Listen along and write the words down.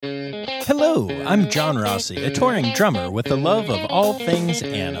Hello, I'm John Rossi, a touring drummer with a love of all things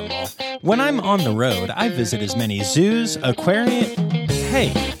animal. When I'm on the road, I visit as many zoos, aquariums...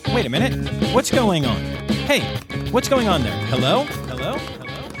 Hey, wait a minute. What's going on? Hey, what's going on there? Hello? Hello?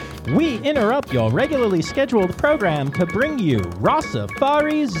 Hello? We interrupt your regularly scheduled program to bring you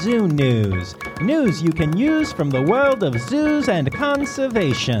Rossafari Zoo News. News you can use from the world of zoos and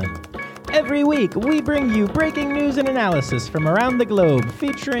conservation. Every week, we bring you breaking news and analysis from around the globe,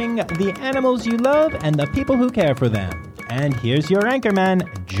 featuring the animals you love and the people who care for them. And here's your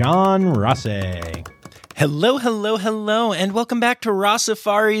anchorman, John Rossi. Hello, hello, hello, and welcome back to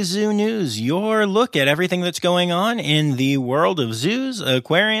Rossafari Zoo News, your look at everything that's going on in the world of zoos,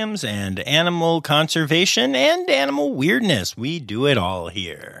 aquariums, and animal conservation and animal weirdness. We do it all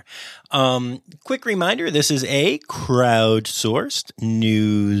here. Quick reminder, this is a crowdsourced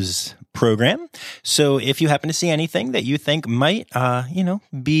news program. So if you happen to see anything that you think might,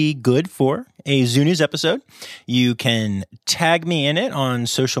 be good for a Zoo News episode, you can tag me in it on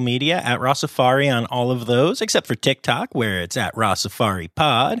social media at Rossafari on all of those, except for TikTok, where it's at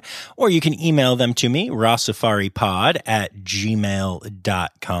RossaFariPod, or you can email them to me,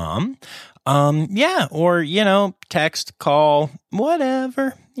 rossafaripod@gmail.com. Or, text, call,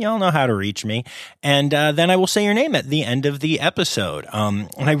 whatever. Y'all know how to reach me. And then I will say your name at the end of the episode. And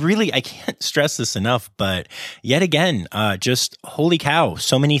I can't stress this enough, but yet again, just holy cow,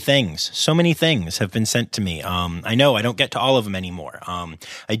 so many things have been sent to me. I know I don't get to all of them anymore.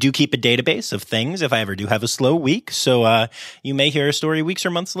 I do keep a database of things if I ever do have a slow week. So you may hear a story weeks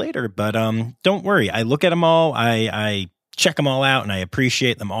or months later, but don't worry. I look at them all. I check them all out, and I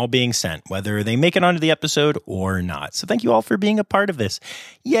appreciate them all being sent, whether they make it onto the episode or not. So thank you all for being a part of this.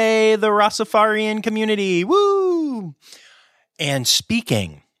 Yay, the Rossafarian community. Woo! And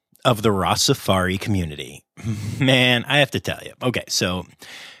speaking of the Rossafari community, man, I have to tell you. Okay, so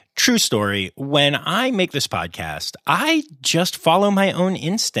true story. When I make this podcast, I just follow my own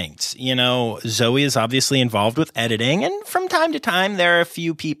instincts. Zoe is obviously involved with editing, and from time to time, there are a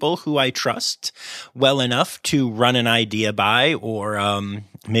few people who I trust well enough to run an idea by, or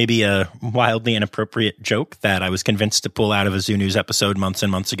maybe a wildly inappropriate joke that I was convinced to pull out of a Zoo News episode months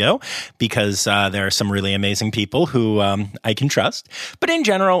and months ago, because there are some really amazing people who I can trust. But in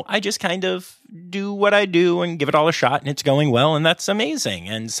general, I just kind of do what I do and give it all a shot, and it's going well, and that's amazing.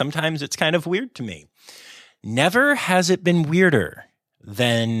 And sometimes it's kind of weird to me. Never has it been weirder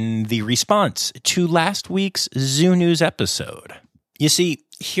than the response to last week's Zoo News episode. You see,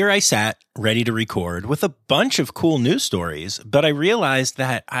 here I sat, ready to record, with a bunch of cool news stories, but I realized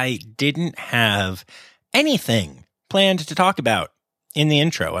that I didn't have anything planned to talk about in the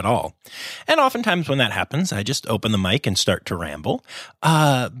intro at all. And oftentimes when that happens, I just open the mic and start to ramble.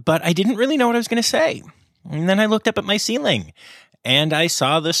 But I didn't really know what I was going to say. And then I looked up at my ceiling, and I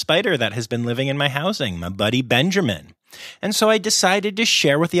saw the spider that has been living in my housing, my buddy Benjamin. And so I decided to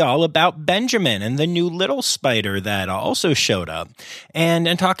share with y'all about Benjamin and the new little spider that also showed up,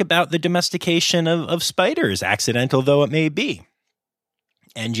 and talk about the domestication of spiders, accidental though it may be.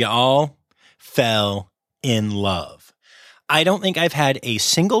 And y'all fell in love. I don't think I've had a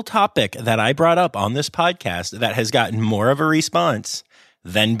single topic that I brought up on this podcast that has gotten more of a response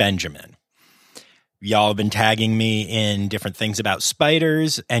than Benjamin. Y'all have been tagging me in different things about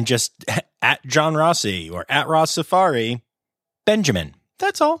spiders, and just at John Rossi or at Rossafari, Benjamin.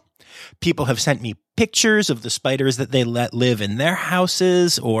 That's all. People have sent me pictures of the spiders that they let live in their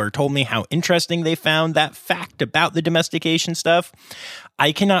houses, or told me how interesting they found that fact about the domestication stuff.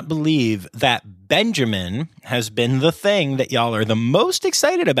 I cannot believe that Benjamin has been the thing that y'all are the most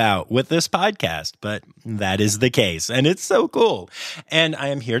excited about with this podcast, but that is the case, and it's so cool. And I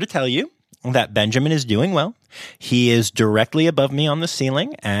am here to tell you that Benjamin is doing well. He is directly above me on the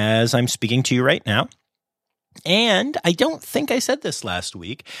ceiling as I'm speaking to you right now. And I don't think I said this last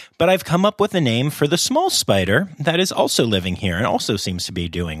week, but I've come up with a name for the small spider that is also living here and also seems to be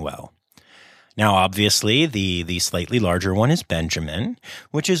doing well. Now, obviously, the slightly larger one is Benjamin,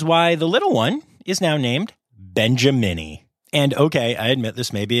 which is why the little one is now named Benjamini. And okay, I admit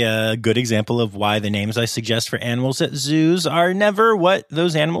this may be a good example of why the names I suggest for animals at zoos are never what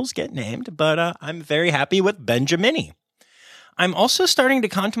those animals get named, but I'm very happy with Benjamini. I'm also starting to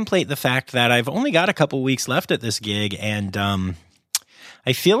contemplate the fact that I've only got a couple weeks left at this gig, and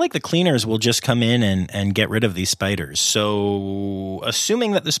I feel like the cleaners will just come in and get rid of these spiders. So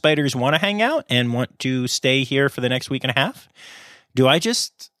assuming that the spiders want to hang out and want to stay here for the next week and a half, do I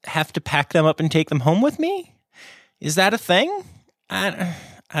just have to pack them up and take them home with me? Is that a thing? I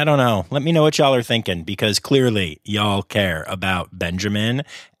don't know. Let me know what y'all are thinking, because clearly y'all care about Benjamin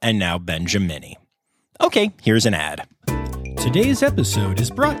and now Benjamini. Okay, here's an ad. Today's episode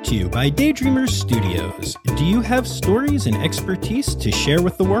is brought to you by Daydreamers Studios. Do you have stories and expertise to share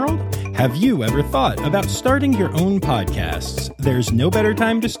with the world? Have you ever thought about starting your own podcasts? There's no better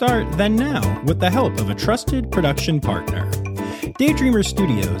time to start than now with the help of a trusted production partner. Daydreamers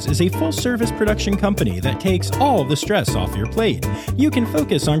Studios is a full-service production company that takes all the stress off your plate. You can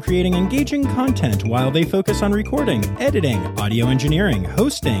focus on creating engaging content while they focus on recording, editing, audio engineering,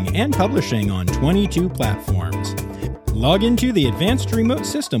 hosting, and publishing on 22 platforms. Log into the advanced remote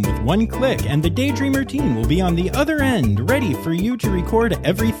system with one click, and the Daydreamer team will be on the other end, ready for you to record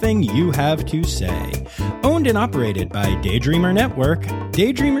everything you have to say. Owned and operated by Daydreamer Network,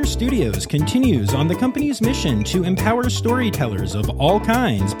 Daydreamer Studios continues on the company's mission to empower storytellers of all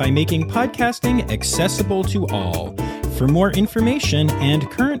kinds by making podcasting accessible to all. For more information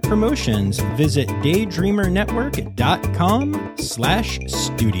and current promotions, visit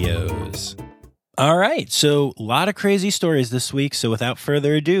daydreamernetwork.com/studios. All right, so a lot of crazy stories this week, so without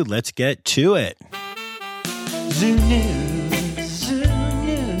further ado, let's get to it. Zoo News, Zoo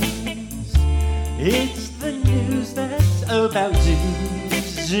News. It's the news that's about zoos,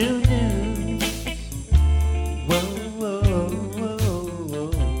 Zoo News. Whoa, whoa, whoa,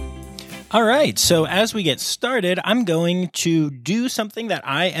 whoa. All right, so as we get started, I'm going to do something that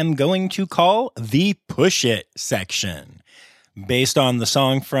I am going to call the Push It section. Based on the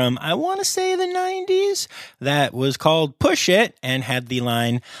song from, I want to say, the 90s, that was called Push It and had the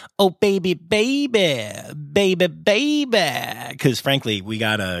line, oh, baby, baby, baby, baby. Because frankly, we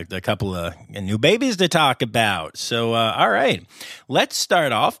got a couple of new babies to talk about. So, all right, let's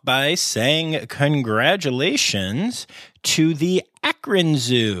start off by saying congratulations to the Akron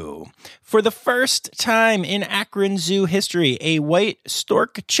Zoo. For the first time in Akron Zoo history, a white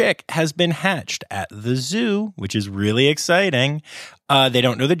stork chick has been hatched at the zoo, which is really exciting. They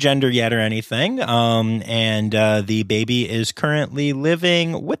don't know the gender yet or anything, and the baby is currently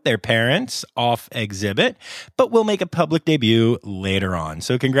living with their parents off exhibit, but will make a public debut later on.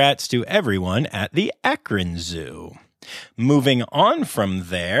 So congrats to everyone at the Akron Zoo. Moving on from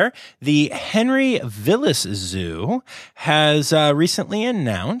there, the Henry Vilas Zoo has recently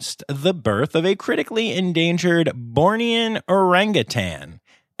announced the birth of a critically endangered Bornean orangutan.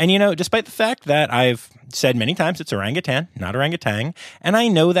 And, you know, despite the fact that I've said many times it's orangutan, not orangutan, and I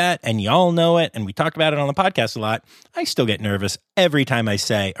know that, and y'all know it, and we talk about it on the podcast a lot, I still get nervous every time I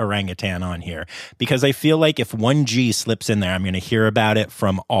say orangutan on here, because I feel like if one G slips in there, I'm going to hear about it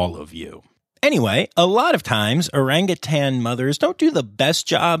from all of you. Anyway, a lot of times orangutan mothers don't do the best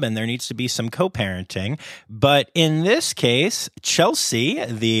job and there needs to be some co-parenting. But in this case, Chelsea,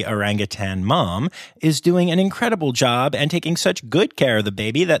 the orangutan mom, is doing an incredible job and taking such good care of the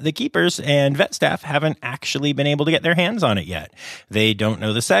baby that the keepers and vet staff haven't actually been able to get their hands on it yet. They don't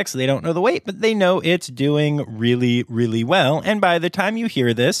know the sex, they don't know the weight, but they know it's doing really, really well. And by the time you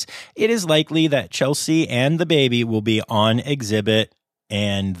hear this, it is likely that Chelsea and the baby will be on exhibit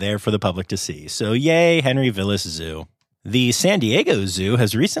and there for the public to see. So yay, Henry Vilas Zoo. The San Diego Zoo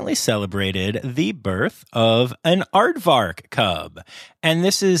has recently celebrated the birth of an aardvark cub. And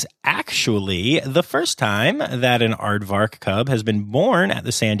this is actually the first time that an aardvark cub has been born at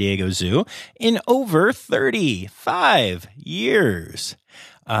the San Diego Zoo in over 35 years.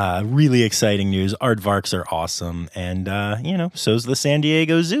 Really exciting news. Aardvarks are awesome. And, so's the San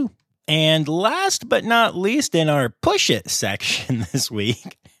Diego Zoo. And last but not least in our Push It section this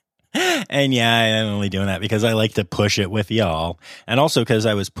week, and yeah, I'm only doing that because I like to push it with y'all, and also because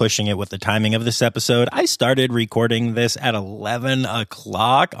I was pushing it with the timing of this episode. I started recording this at 11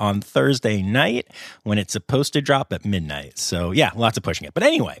 o'clock on Thursday night when it's supposed to drop at midnight. So yeah, lots of pushing it. But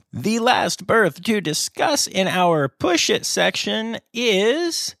anyway, the last birth to discuss in our Push It section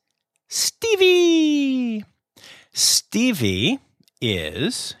is Stevie. Stevie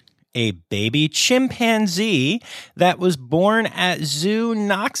is a baby chimpanzee that was born at Zoo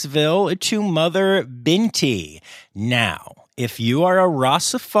Knoxville to mother Binti. Now, if you are a Raw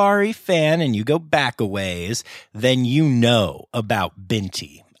Safari fan and you go back a ways, then you know about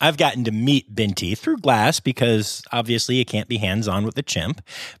Binti. I've gotten to meet Binti through glass because obviously you can't be hands-on with a chimp,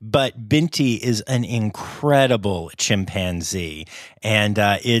 but Binti is an incredible chimpanzee, and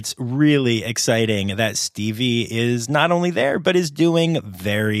it's really exciting that Stevie is not only there, but is doing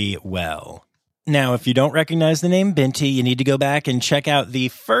very well. Now, if you don't recognize the name Binti, you need to go back and check out the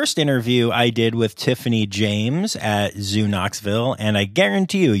first interview I did with Tiffany James at Zoo Knoxville, and I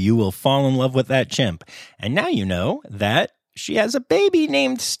guarantee you will fall in love with that chimp. And now you know that she has a baby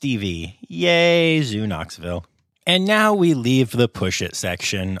named Stevie. Yay, Zoo Knoxville. And now we leave the push it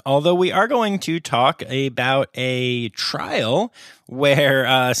section, although we are going to talk about a trial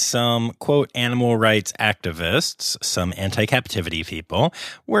where some, quote, animal rights activists, some anti-captivity people,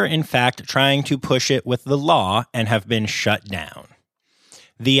 were in fact trying to push it with the law and have been shut down.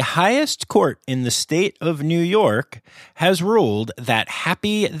 The highest court in the state of New York has ruled that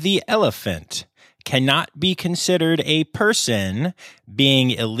Happy the elephant cannot be considered a person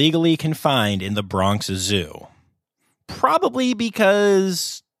being illegally confined in the Bronx Zoo. Probably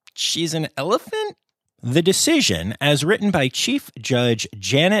because she's an elephant? The decision, as written by Chief Judge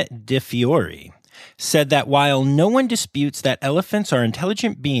Janet DeFiore, said that while no one disputes that elephants are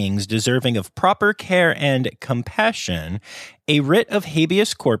intelligent beings deserving of proper care and compassion, a writ of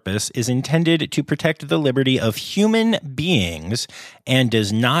habeas corpus is intended to protect the liberty of human beings and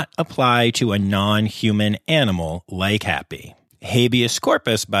does not apply to a non-human animal like Happy. Habeas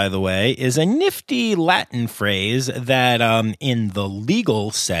corpus, by the way, is a nifty Latin phrase that, in the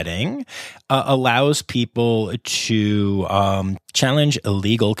legal setting, allows people to challenge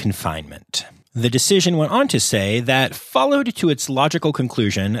illegal confinement. The decision went on to say that, followed to its logical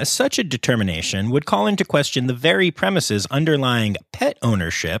conclusion, such a determination would call into question the very premises underlying pet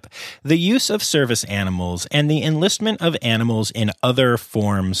ownership, the use of service animals, and the enlistment of animals in other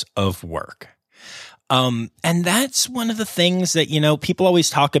forms of work. And that's one of the things that, people always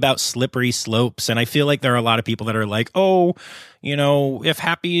talk about slippery slopes. And I feel like there are a lot of people that are like, oh, if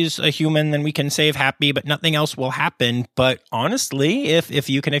Happy's a human, then we can save Happy, but nothing else will happen. But honestly, if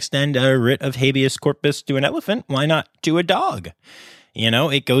you can extend a writ of habeas corpus to an elephant, why not to a dog?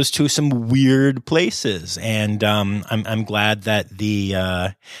 It goes to some weird places, and I'm glad that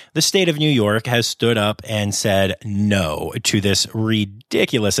the state of New York has stood up and said no to this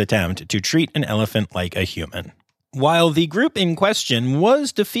ridiculous attempt to treat an elephant like a human. While the group in question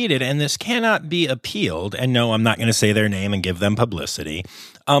was defeated, and this cannot be appealed, and no, I'm not going to say their name and give them publicity,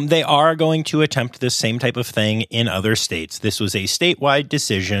 they are going to attempt this same type of thing in other states. This was a statewide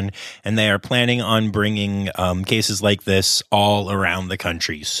decision, and they are planning on bringing cases like this all around the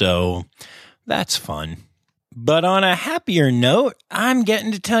country. So that's fun. But on a happier note, I'm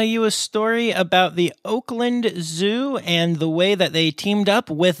getting to tell you a story about the Oakland Zoo and the way that they teamed up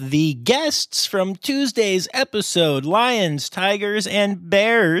with the guests from Tuesday's episode, Lions, Tigers, and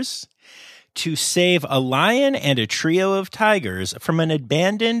Bears, to save a lion and a trio of tigers from an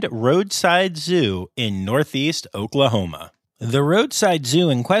abandoned roadside zoo in northeast Oklahoma. The roadside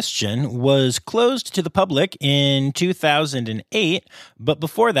zoo in question was closed to the public in 2008, but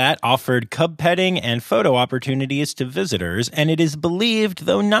before that offered cub petting and photo opportunities to visitors, and it is believed,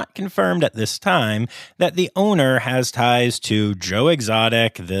 though not confirmed at this time, that the owner has ties to Joe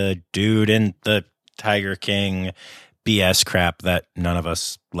Exotic, the dude in the Tiger King BS crap that none of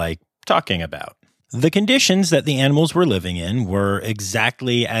us like talking about. The conditions that the animals were living in were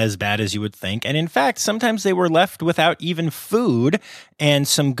exactly as bad as you would think, and in fact, sometimes they were left without even food, and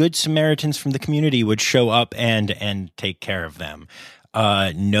some good Samaritans from the community would show up and take care of them.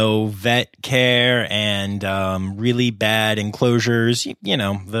 No vet care and really bad enclosures,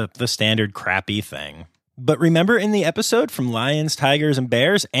 the standard crappy thing. But remember in the episode from Lions, Tigers, and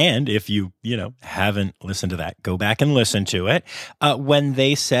Bears, and if you, haven't listened to that, go back and listen to it, when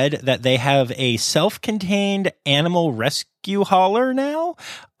they said that they have a self-contained animal rescue hauler now?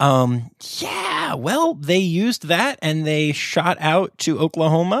 They used that and they shot out to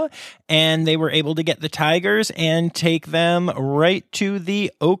Oklahoma and they were able to get the tigers and take them right to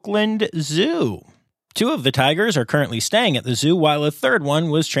the Oakland Zoo. 2 of the tigers are currently staying at the zoo, while a third one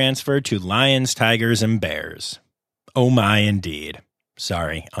was transferred to Lions, Tigers, and Bears. Oh my, indeed.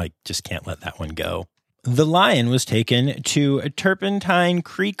 Sorry, I just can't let that one go. The lion was taken to Turpentine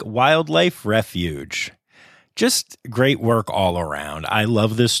Creek Wildlife Refuge. Just great work all around. I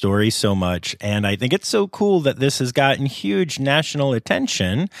love this story so much, and I think it's so cool that this has gotten huge national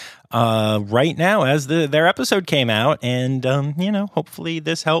attention right now as their episode came out, and, hopefully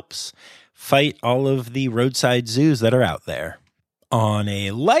this helps fight all of the roadside zoos that are out there. On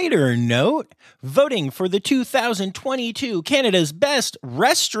a lighter note, voting for the 2022 Canada's Best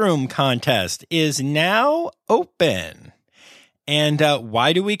Restroom Contest is now open. And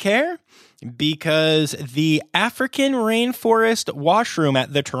why do we care? Because the African rainforest washroom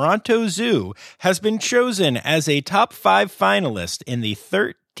at the Toronto Zoo has been chosen as a top 5 finalist in the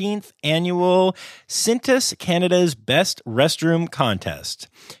 13th annual Cintas Canada's Best Restroom Contest.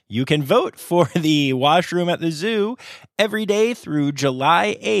 You can vote for the washroom at the zoo every day through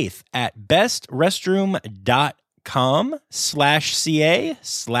July 8th at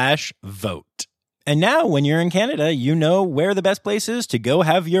bestrestroom.com/ca/vote. And now, when you're in Canada, you know where the best place is to go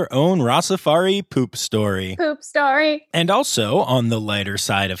have your own Rossafari poop story. Poop story. And also, on the lighter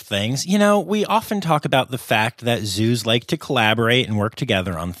side of things, you know, we often talk about the fact that zoos like to collaborate and work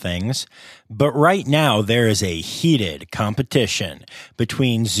together on things. But right now, there is a heated competition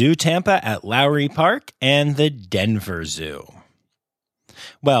between Zoo Tampa at Lowry Park and the Denver Zoo.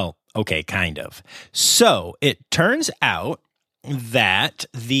 Well, okay, kind of. So, it turns out that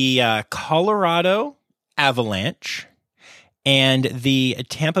the Colorado Avalanche and the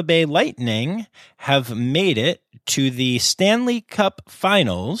Tampa Bay Lightning have made it to the Stanley Cup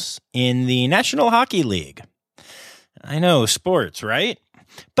Finals in the National Hockey League. I know, sports, right?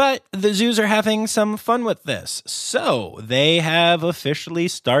 But the zoos are having some fun with this. So they have officially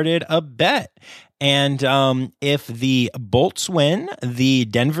started a bet. And if the Bolts win, the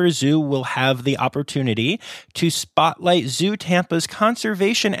Denver Zoo will have the opportunity to spotlight Zoo Tampa's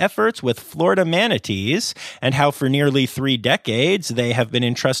conservation efforts with Florida manatees and how for nearly 3 decades they have been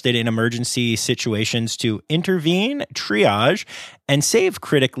entrusted in emergency situations to intervene, triage, and save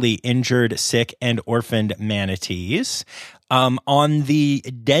critically injured, sick, and orphaned manatees on the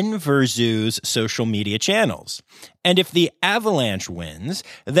Denver Zoo's social media channels. And if the Avalanche wins,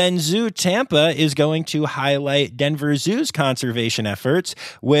 then Zoo Tampa is going to highlight Denver Zoo's conservation efforts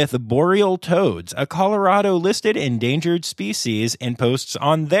with boreal toads, a Colorado-listed endangered species, in posts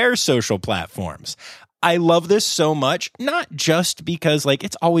on their social platforms. I love this so much, not just because, like,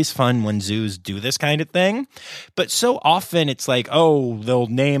 it's always fun when zoos do this kind of thing, but so often it's like, oh, they'll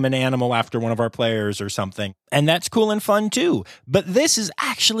name an animal after one of our players or something, and that's cool and fun too. But this is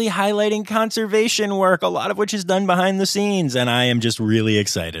actually highlighting conservation work, a lot of which is done behind the scenes, and I am just really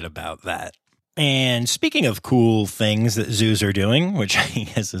excited about that. And speaking of cool things that zoos are doing, which I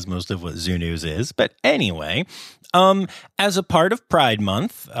guess is most of what Zoo News is, but anyway, as a part of Pride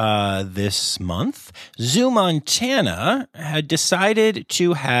Month this month, Zoo Montana had decided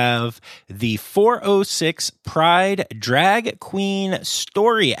to have the 406 Pride Drag Queen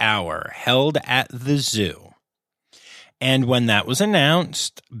Story Hour held at the zoo. And when that was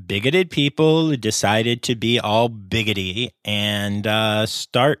announced, bigoted people decided to be all biggity and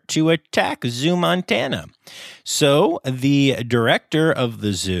start to attack Zoo Montana. So the director of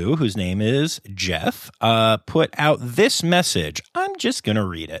the zoo, whose name is Jeff, put out this message. I'm just going to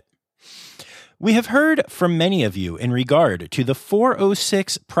read it. We have heard from many of you in regard to the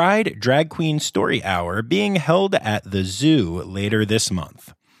 406 Pride Drag Queen Story Hour being held at the zoo later this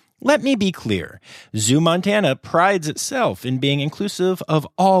month. Let me be clear. Zoo Montana prides itself in being inclusive of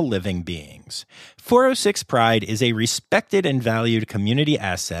all living beings. 406 Pride is a respected and valued community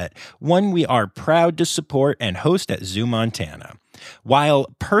asset, one we are proud to support and host at Zoo Montana. While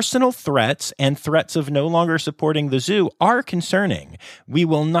personal threats and threats of no longer supporting the zoo are concerning, we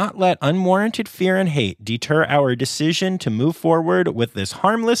will not let unwarranted fear and hate deter our decision to move forward with this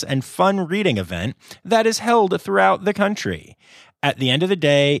harmless and fun reading event that is held throughout the country. At the end of the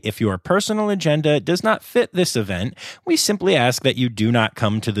day, if your personal agenda does not fit this event, we simply ask that you do not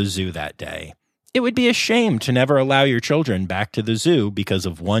come to the zoo that day. It would be a shame to never allow your children back to the zoo because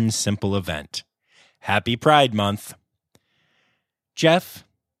of one simple event. Happy Pride Month. Jeff,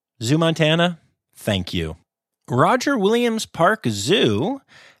 Zoo Montana, thank you. Roger Williams Park Zoo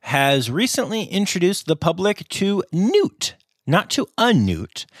has recently introduced the public to Newt. Not to a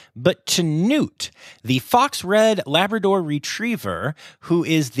newt, but to Newt, the fox red Labrador retriever, who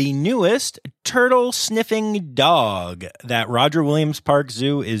is the newest turtle-sniffing dog that Roger Williams Park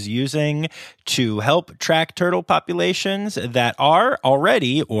Zoo is using to help track turtle populations that are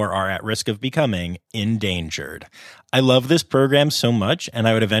already or are at risk of becoming endangered. I love this program so much, and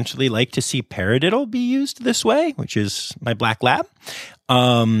I would eventually like to see Paradiddle be used this way, which is my black lab.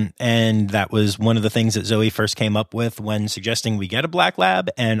 And that was one of the things that Zoe first came up with when suggesting we get a black lab,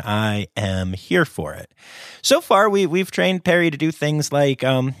 and I am here for it. So far, we've trained Perry to do things like,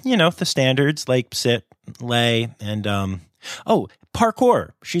 the standards like sit, lay, and,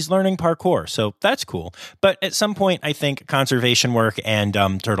 parkour. She's learning parkour, so that's cool. But at some point, I think conservation work and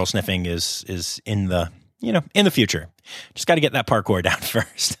turtle sniffing is in the future. Just got to get that parkour down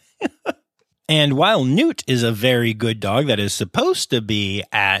first. And while Newt is a very good dog that is supposed to be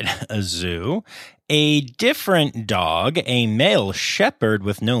at a zoo, a different dog, a male shepherd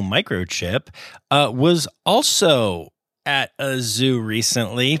with no microchip, was also at a zoo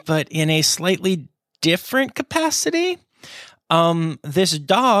recently, but in a slightly different capacity. This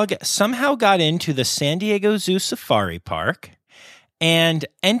dog somehow got into the San Diego Zoo Safari Park and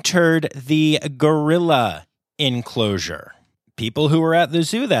entered the gorilla enclosure. People who were at the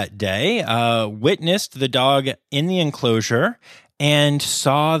zoo that day witnessed the dog in the enclosure and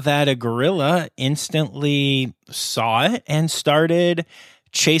saw that a gorilla instantly saw it and started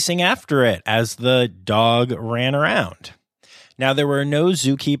chasing after it as the dog ran around. Now, there were no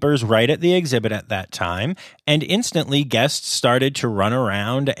zookeepers right at the exhibit at that time, and instantly guests started to run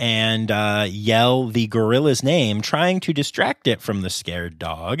around and yell the gorilla's name, trying to distract it from the scared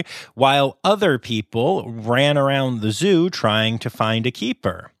dog, while other people ran around the zoo trying to find a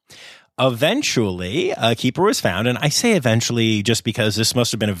keeper. Eventually, a keeper was found, and I say eventually just because this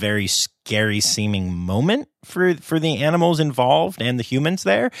must have been a very scary-seeming moment for the animals involved and the humans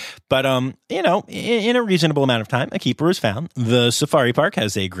there. But, in a reasonable amount of time, a keeper was found. The safari park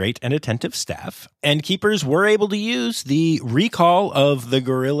has a great and attentive staff, and keepers were able to use the recall of the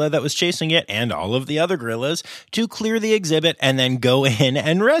gorilla that was chasing it and all of the other gorillas to clear the exhibit and then go in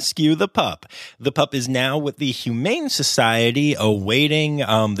and rescue the pup. The pup is now with the Humane Society awaiting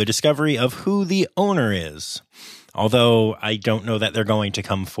the discovery of who the owner is. Although I don't know that they're going to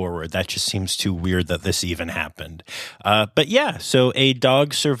come forward. That just seems too weird that this even happened. But yeah, so a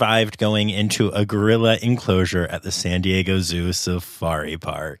dog survived going into a gorilla enclosure at the San Diego Zoo Safari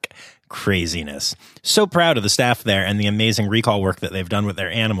Park. Craziness. So proud of the staff there and the amazing recall work that they've done with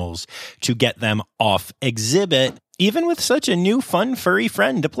their animals to get them off exhibit, even with such a new fun furry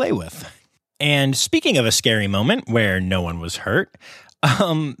friend to play with. And speaking of a scary moment where no one was hurt,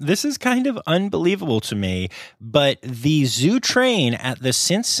 this is kind of unbelievable to me, but the zoo train at the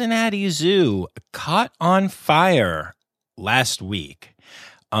Cincinnati Zoo caught on fire last week.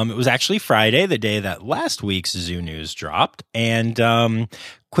 It was actually Friday, the day that last week's zoo news dropped, and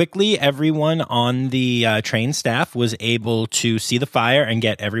quickly everyone on the train staff was able to see the fire and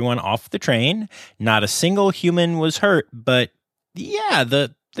get everyone off the train. Not a single human was hurt, but yeah,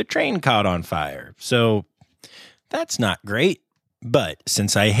 the train caught on fire, so that's not great. But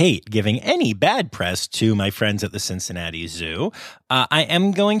since I hate giving any bad press to my friends at the Cincinnati Zoo, I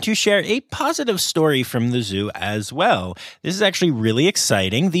am going to share a positive story from the zoo as well. This is actually really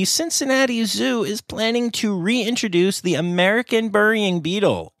exciting. The Cincinnati Zoo is planning to reintroduce the American burying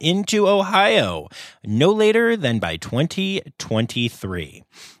beetle into Ohio, no later than by 2023.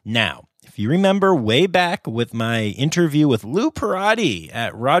 Now, if you remember way back with my interview with Lou Perotti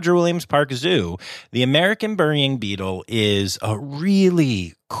at Roger Williams Park Zoo, the American burying beetle is a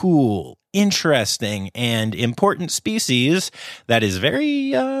really cool, interesting, and important species that is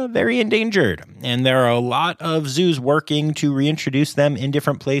very endangered. And there are a lot of zoos working to reintroduce them in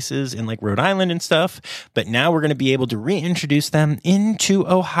different places in like Rhode Island and stuff. But now we're going to be able to reintroduce them into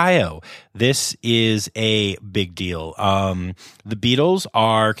Ohio. This is a big deal. The beetles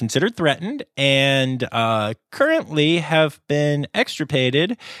are considered threatened and currently have been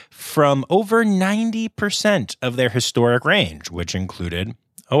extirpated from over 90% of their historic range, which included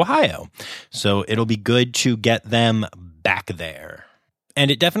Ohio. So it'll be good to get them back there.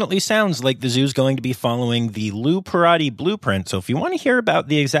 And it definitely sounds like the zoo's going to be following the Lou Perotti blueprint. So if you want to hear about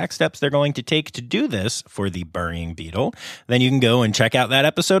the exact steps they're going to take to do this for the burying beetle, then you can go and check out that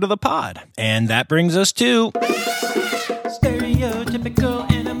episode of the pod. And that brings us to Stereotypical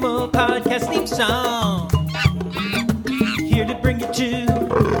Animal Podcast theme song. Here to bring you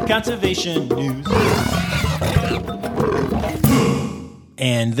to conservation news.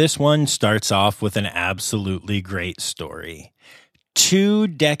 And this one starts off with an absolutely great story. 2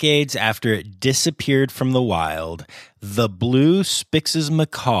 decades after it disappeared from the wild, the blue Spix's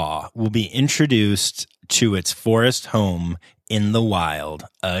macaw will be introduced to its forest home in the wild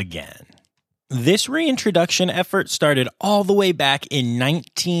again. This reintroduction effort started all the way back in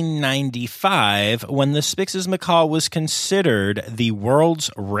 1995 when the Spix's macaw was considered the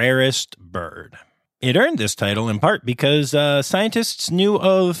world's rarest bird. It earned this title in part because scientists knew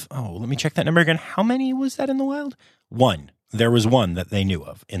of, let me check that number again. How many was that in the wild? 1. There was 1 that they knew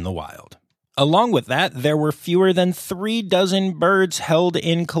of in the wild. Along with that, there were fewer than 3 dozen birds held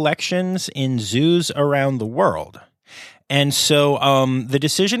in collections in zoos around the world. And so the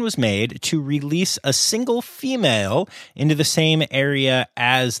decision was made to release a single female into the same area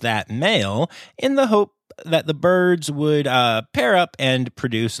as that male in the hope that the birds would pair up and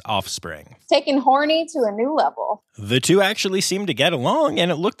produce offspring. Taking horny to a new level. The two actually seemed to get along, and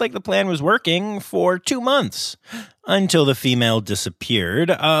it looked like the plan was working for 2 months until the female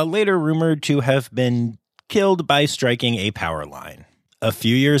disappeared, later rumored to have been killed by striking a power line. A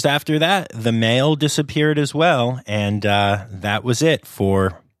few years after that, the male disappeared as well, and that was it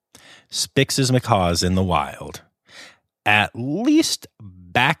for Spix's macaws in the wild. At least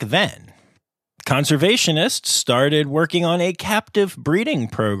back then. Conservationists started working on a captive breeding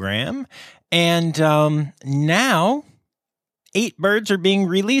program, and now 8 birds are being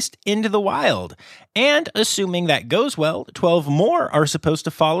released into the wild. And assuming that goes well, 12 more are supposed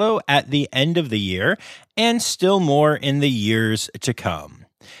to follow at the end of the year, and still more in the years to come.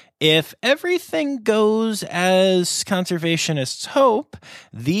 If everything goes as conservationists hope,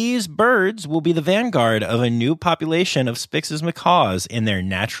 these birds will be the vanguard of a new population of Spix's macaws in their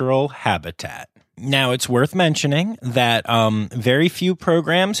natural habitat. Now, it's worth mentioning that very few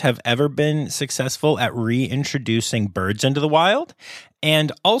programs have ever been successful at reintroducing birds into the wild.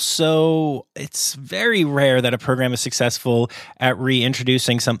 And also, it's very rare that a program is successful at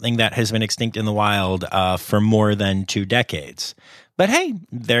reintroducing something that has been extinct in the wild for more than 2 decades. But hey,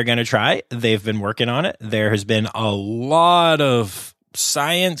 they're going to try. They've been working on it. There has been a lot of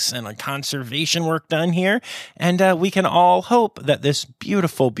science and conservation work done here, and we can all hope that this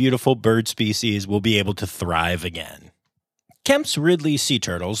beautiful, beautiful bird species will be able to thrive again. Kemp's Ridley sea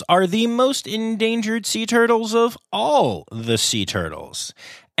turtles are the most endangered sea turtles of all the sea turtles.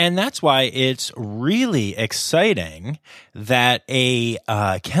 And that's why it's really exciting that a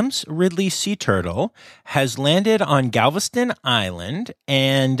Kemp's Ridley sea turtle has landed on Galveston Island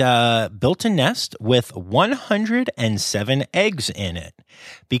and built a nest with 107 eggs in it.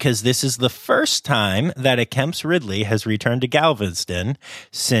 Because this is the first time that a Kemp's Ridley has returned to Galveston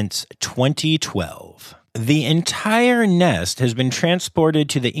since 2012. The entire nest has been transported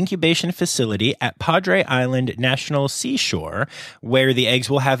to the incubation facility at Padre Island National Seashore, where the eggs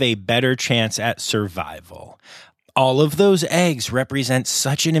will have a better chance at survival. All of those eggs represent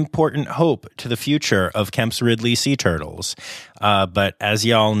such an important hope to the future of Kemp's Ridley sea turtles. But as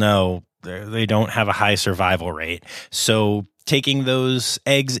y'all know, they don't have a high survival rate. So taking those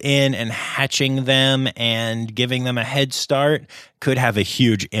eggs in and hatching them and giving them a head start could have a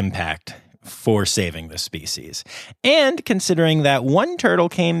huge impact for saving the species. And considering that one turtle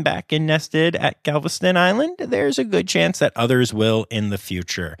came back and nested at Galveston Island, there's a good chance that others will in the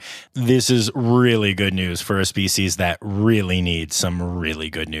future. This is really good news for a species that really needs some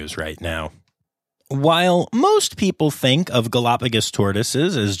really good news right now. While most people think of Galapagos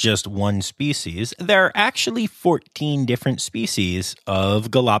tortoises as just one species, there are actually 14 different species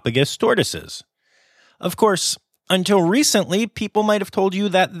of Galapagos tortoises. Of course, until recently, people might have told you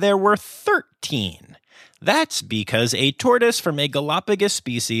that there were 13. That's because a tortoise from a Galapagos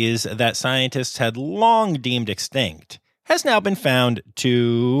species that scientists had long deemed extinct has now been found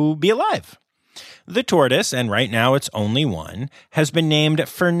to be alive. The tortoise, and right now it's only one, has been named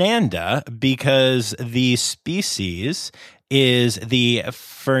Fernanda because the species is the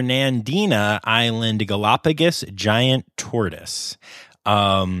Fernandina Island Galapagos giant tortoise.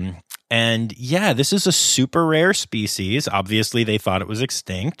 And yeah, this is a super rare species. Obviously, they thought it was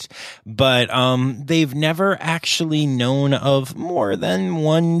extinct, but they've never actually known of more than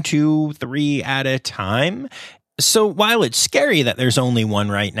 1, 2, 3 at a time. So while it's scary that there's only one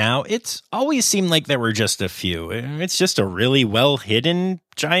right now, it's always seemed like there were just a few. It's just a really well-hidden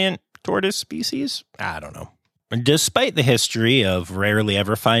giant tortoise species. I don't know. Despite the history of rarely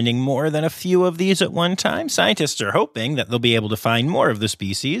ever finding more than a few of these at one time, scientists are hoping that they'll be able to find more of the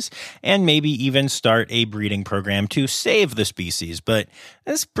species and maybe even start a breeding program to save the species. But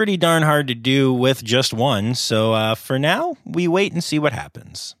that's pretty darn hard to do with just one. So for now, we wait and see what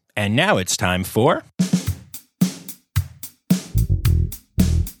happens. And now it's time for...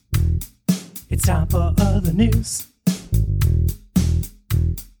 It's time for other news.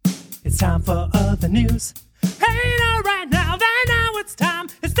 It's time for other news. Hey, now, right now, it's time.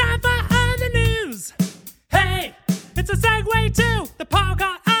 It's time for other news. Hey, it's a segue to the part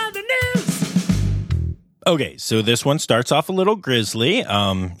called other news. Okay, so this one starts off a little grisly,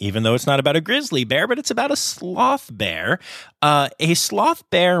 even though it's not about a grizzly bear, but it's about a sloth bear. A sloth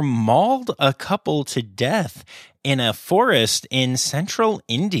bear mauled a couple to death in a forest in central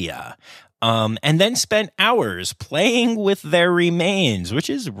India. And then spent hours playing with their remains, which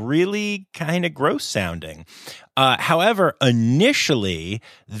is really kind of gross sounding. However, initially,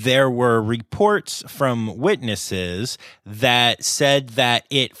 there were reports from witnesses that said that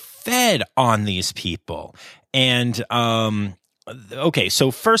it fed on these people. And, okay, so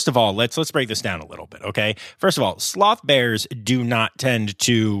first of all, let's break this down a little bit, okay? First of all, sloth bears do not tend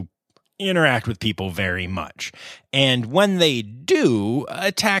to interact with people very much. And when they do,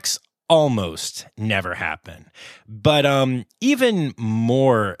 attacks almost never happen. But even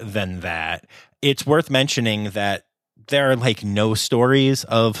more than that, it's worth mentioning that there are no stories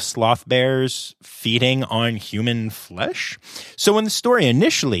of sloth bears feeding on human flesh. So when the story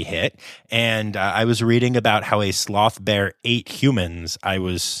initially hit, and I was reading about how a sloth bear ate humans, I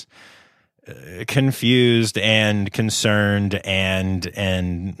was confused and concerned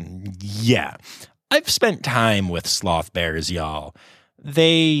and yeah. I've spent time with sloth bears, y'all.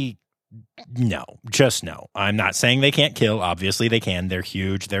 No. I'm not saying they can't kill. Obviously they can. They're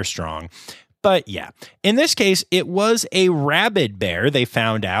huge. They're strong. But yeah, in this case, it was a rabid bear. They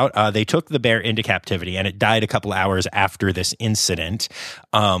found out. They took the bear into captivity, and it died a couple hours after this incident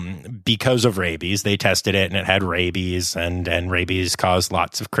because of rabies. They tested it, and it had rabies, and rabies caused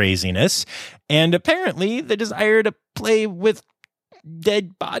lots of craziness. And apparently, the desire to play with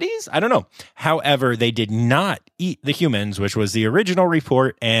dead bodies? I don't know. However, they did not eat the humans, which was the original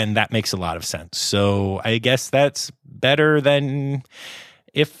report, and that makes a lot of sense. So I guess that's better than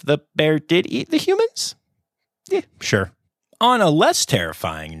if the bear did eat the humans? Yeah, sure. On a less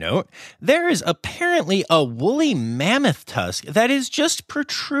terrifying note, there is apparently a woolly mammoth tusk that is just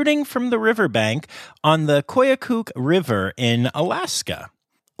protruding from the riverbank on the Koyukuk River in Alaska.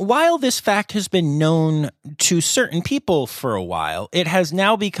 While this fact has been known to certain people for a while, it has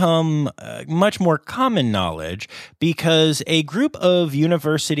now become much more common knowledge because a group of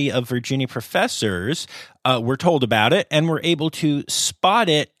University of Virginia professors were told about it and were able to spot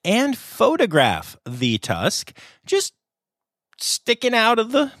it and photograph the tusk just sticking out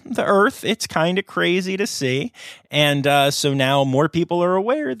of the earth. It's kind of crazy to see. And so now more people are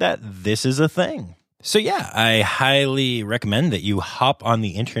aware that this is a thing. So yeah, I highly recommend that you hop on the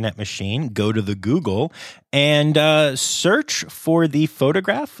internet machine, go to the Google, and search for the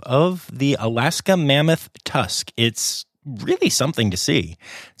photograph of the Alaska mammoth tusk. It's really something to see.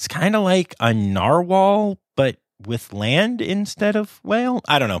 It's kind of like a narwhal, but with land instead of whale.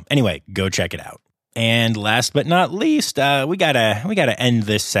 I don't know. Anyway, go check it out. And last but not least, we gotta end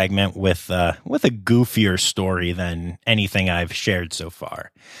this segment with a goofier story than anything I've shared so far.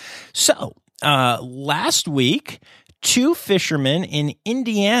 So. Last week, 2 fishermen in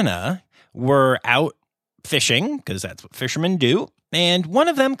Indiana were out fishing, because that's what fishermen do, and one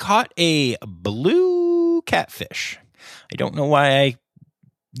of them caught a blue catfish. I don't know why I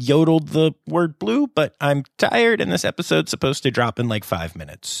yodeled the word blue, but I'm tired, and this episode's supposed to drop in like 5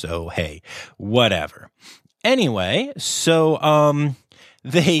 minutes, so hey, whatever. Anyway, so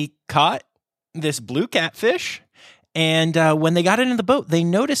they caught this blue catfish. And when they got it in the boat, they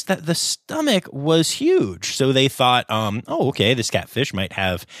noticed that the stomach was huge. So they thought, okay, this catfish might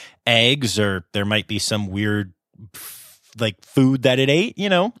have eggs, or there might be some weird like food that it ate,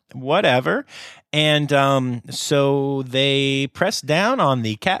 whatever. And so they pressed down on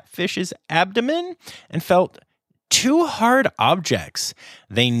the catfish's abdomen and felt 2 hard objects.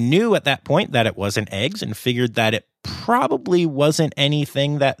 They knew at that point that it wasn't eggs and figured that it probably wasn't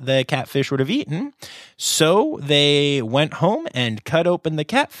anything that the catfish would have eaten. So they went home and cut open the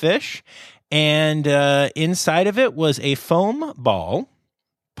catfish, and inside of it was a foam ball,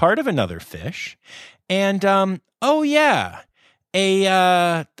 part of another fish, and a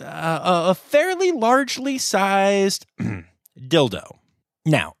fairly largely sized dildo.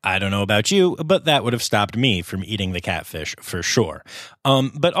 Now, I don't know about you, but that would have stopped me from eating the catfish for sure.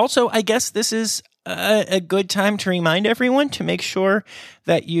 But also, I guess this is a good time to remind everyone to make sure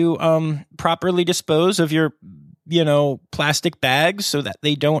that you properly dispose of your, plastic bags so that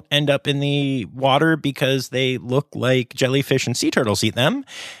they don't end up in the water because they look like jellyfish and sea turtles eat them.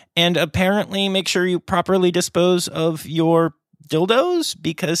 And apparently make sure you properly dispose of your dildos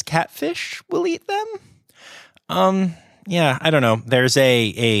because catfish will eat them. Yeah, I don't know. There's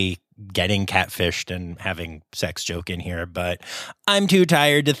a getting catfished and having sex joke in here, but I'm too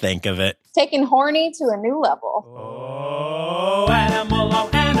tired to think of it. Taking horny to a new level. Oh, animal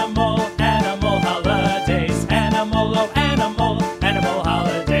holidays. Animal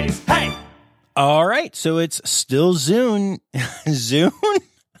holidays. Hey! All right, so it's still June. June?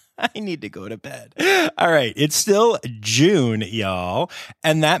 I need to go to bed. All right, it's still June, y'all.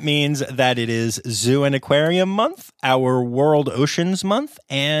 And that means that it is Zoo and Aquarium Month, our World Oceans Month,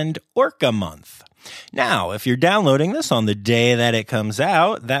 and Orca Month. Now, if you're downloading this on the day that it comes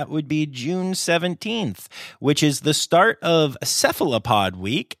out, that would be June 17th, which is the start of Cephalopod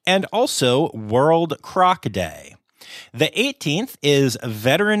Week and also World Croc Day. The 18th is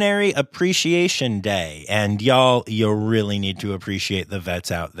Veterinary Appreciation Day, and y'all, you really need to appreciate the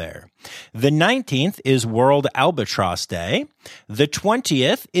vets out there. The 19th is World Albatross Day. The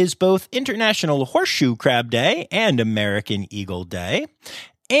 20th is both International Horseshoe Crab Day and American Eagle Day.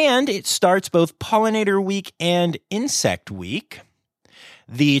 And it starts both Pollinator Week and Insect Week.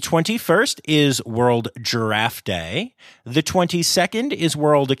 The 21st is World Giraffe Day. The 22nd is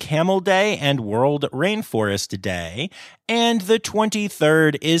World Camel Day and World Rainforest Day. And the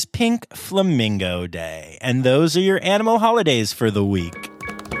 23rd is Pink Flamingo Day. And those are your animal holidays for the week.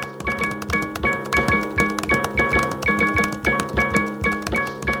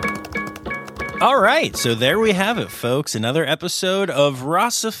 All right, so there we have it, folks. Another episode of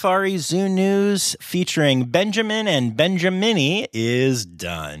Ross Safari Zoo News featuring Benjamin and Benjamini is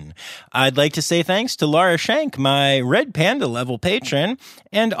done. I'd like to say thanks to Laura Schenk, my Red Panda level patron,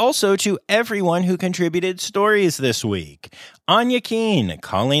 and also to everyone who contributed stories this week. Anya Keene,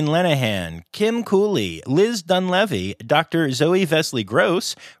 Colleen Lenahan, Kim Cooley, Liz Dunlevy, Dr. Zoe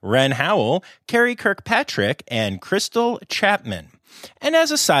Vesley-Gross, Ren Howell, Carrie Kirkpatrick, and Crystal Chapman. And as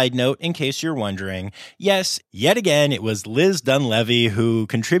a side note, in case you're wondering, yes, yet again, it was Liz Dunlevy who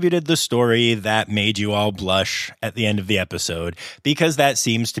contributed the story that made you all blush at the end of the episode, because that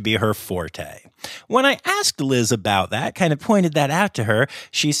seems to be her forte. When I asked Liz about that, kind of pointed that out to her,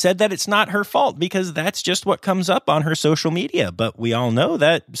 she said that it's not her fault because that's just what comes up on her social media. But we all know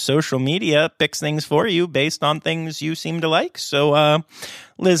that social media picks things for you based on things you seem to like. So,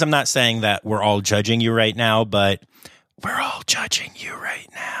 Liz, I'm not saying that we're all judging you right now, but we're all judging you right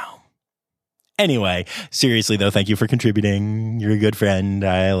now. Anyway, seriously, though, thank you for contributing. You're a good friend.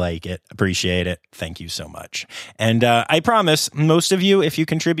 I like it. Appreciate it. Thank you so much. And I promise, most of you, if you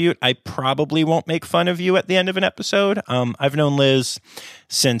contribute, I probably won't make fun of you at the end of an episode. I've known Liz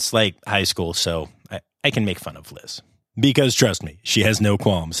since, high school, so I can make fun of Liz. Because, trust me, she has no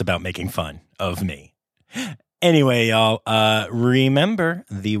qualms about making fun of me. Anyway, y'all, remember,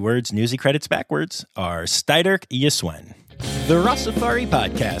 the words Newsy credits backwards are Steiderk Yiswen. The Ross Safari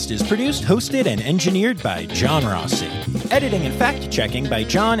podcast is produced, hosted, and engineered by John Rossi. Editing and fact-checking by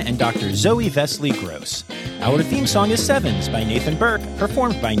John and Dr. Zoe Vesley-Gross. Our theme song is Sevens by Nathan Burke,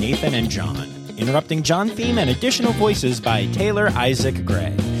 performed by Nathan and John. Interrupting John theme and additional voices by Taylor Isaac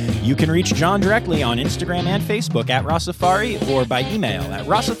Gray. You can reach John directly on Instagram and Facebook at Ross Safari or by email at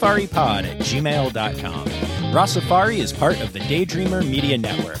rosssafaripod@gmail.com. Ross Safari is part of the Daydreamer Media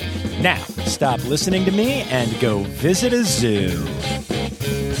Network. Now, stop listening to me and go visit a zoo.